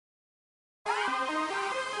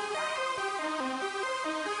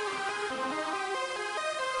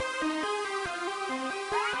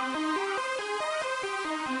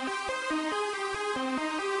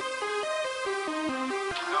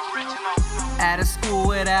Out of school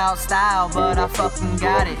without style, but I fucking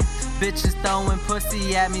got it. Bitches throwing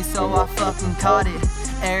pussy at me, so I fucking caught it.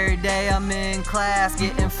 Every day I'm in class,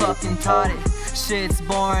 getting fucking taught it. Shit's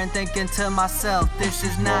boring, thinking to myself, this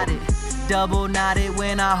is not it. Double knotted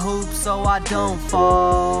when I hoop, so I don't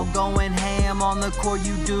fall. Going ham on the court,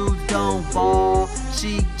 you dudes don't ball.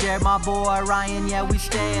 Sheik, Jared, my boy Ryan, yeah, we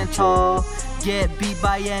stand tall. Get beat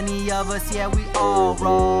by any of us, yeah, we all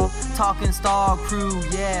raw. Talking star crew,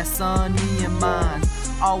 yeah, son, me and mine.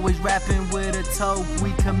 Always rapping with a toke,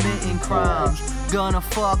 we committing crimes. Gonna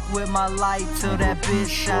fuck with my light till that bitch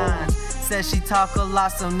shines. Says she talk a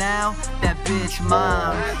lot, so now that bitch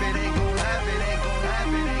mine.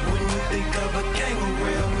 When you think of a gang of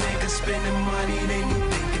real niggas spending money, then you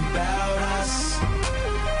thinking about us.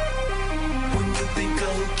 When you think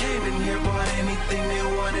of who came in here, bought anything they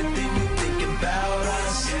wanted, then you thinking about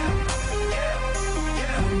us.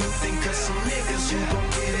 When you think of some niggas who gon'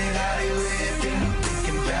 get it how they live, then you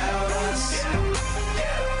thinking about us.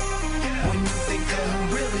 When you think of who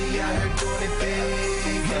really out here doing it big,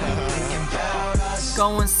 then you thinking about us.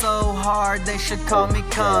 Going so hard, they should call me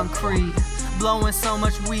concrete. Blowing so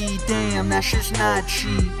much weed, damn, that shit's not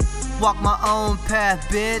cheap. Walk my own path,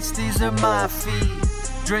 bitch, these are my feet.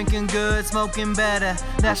 Drinking good, smoking better,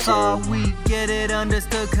 that's all we get it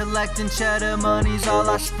understood. Collecting cheddar, money's all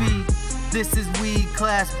I speak. This is weed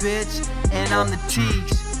class, bitch, and I'm the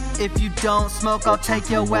teach. If you don't smoke, I'll take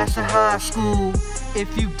your ass to high school.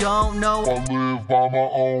 If you don't know, I live by my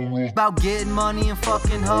own rules. About getting money and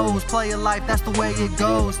fucking hoes. Play a life, that's the way it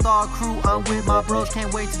goes. Star crew, I'm with my bros.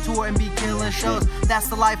 Can't wait to tour and be killing shows. That's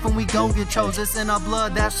the life when we gon' get chose. It's in our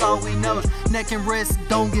blood, that's all we know. Neck and wrist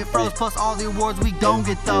don't get froze. Plus all the awards, we don't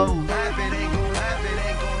get those. When you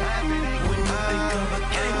think of a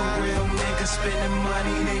gang of real niggas spending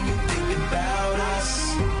money, then